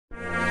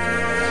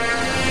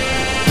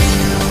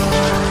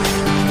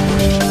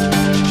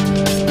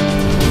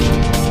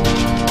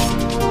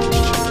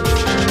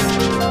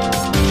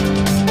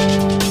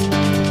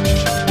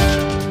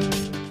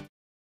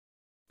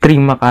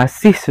Terima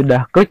kasih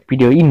sudah klik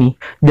video ini.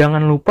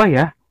 Jangan lupa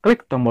ya,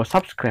 klik tombol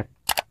subscribe.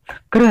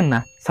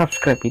 Karena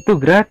subscribe itu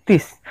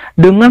gratis.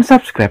 Dengan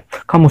subscribe,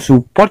 kamu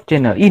support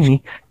channel ini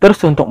terus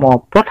untuk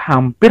mengupload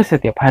hampir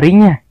setiap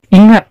harinya.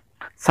 Ingat,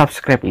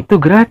 subscribe itu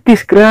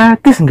gratis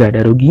nggak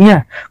ada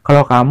ruginya.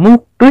 Kalau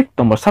kamu klik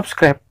tombol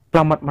subscribe.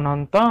 Selamat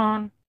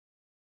menonton.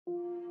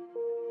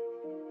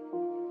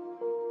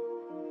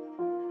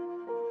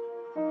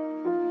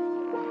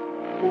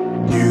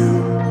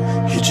 You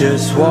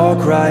just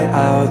walk right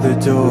out the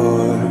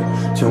door.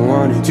 Don't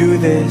wanna do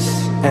this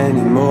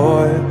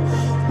anymore.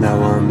 Now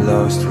I'm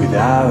lost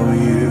without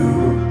you.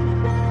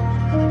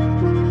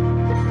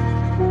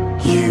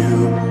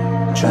 You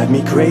drive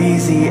me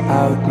crazy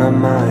out my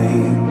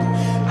mind.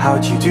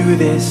 How'd you do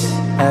this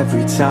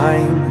every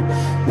time?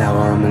 Now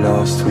I'm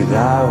lost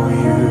without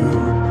you.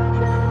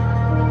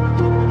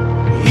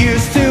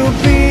 Used to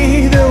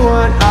be the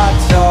one I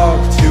talk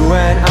to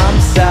when I'm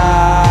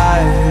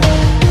sad.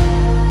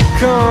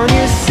 Can't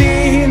you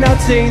see now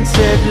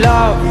tainted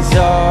love is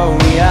all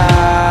we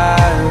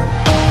have?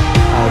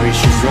 Our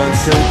issues run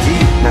so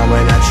deep, now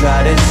when I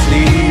try to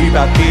sleep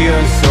I feel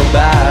so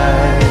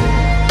bad.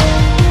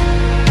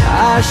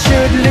 I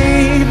should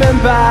leave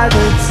and by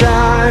the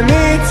time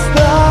it's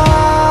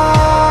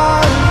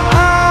done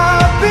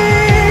I'll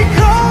be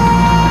gone.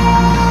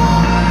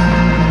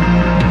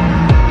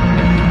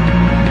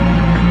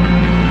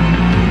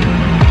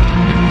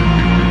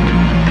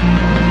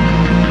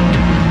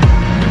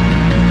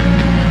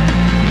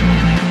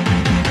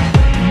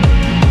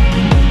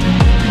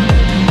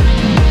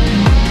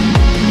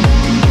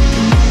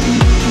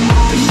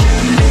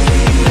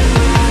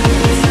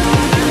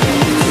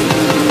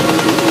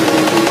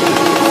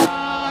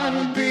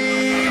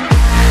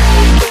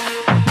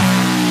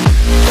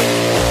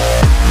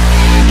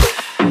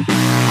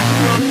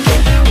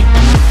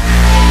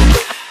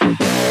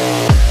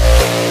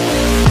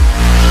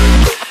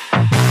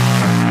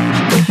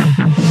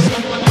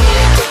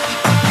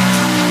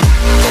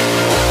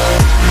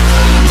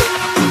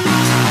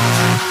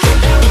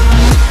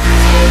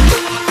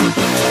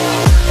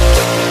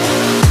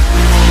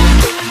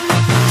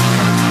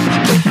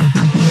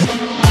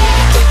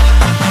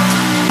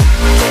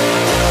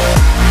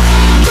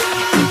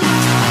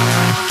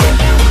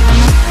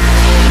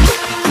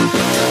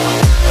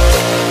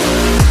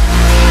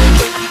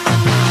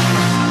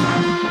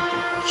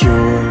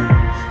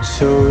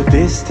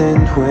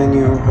 Distant when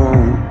you're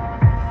home,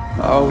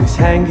 always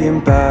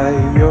hanging by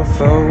your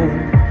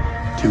phone.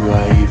 Do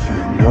I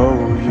even know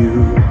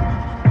you?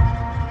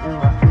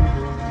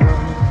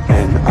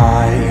 And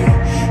I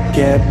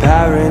get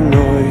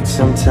paranoid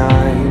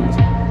sometimes,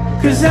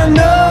 'cause I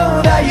know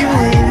that you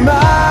ain't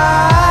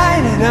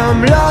mine, and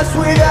I'm lost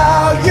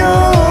without you.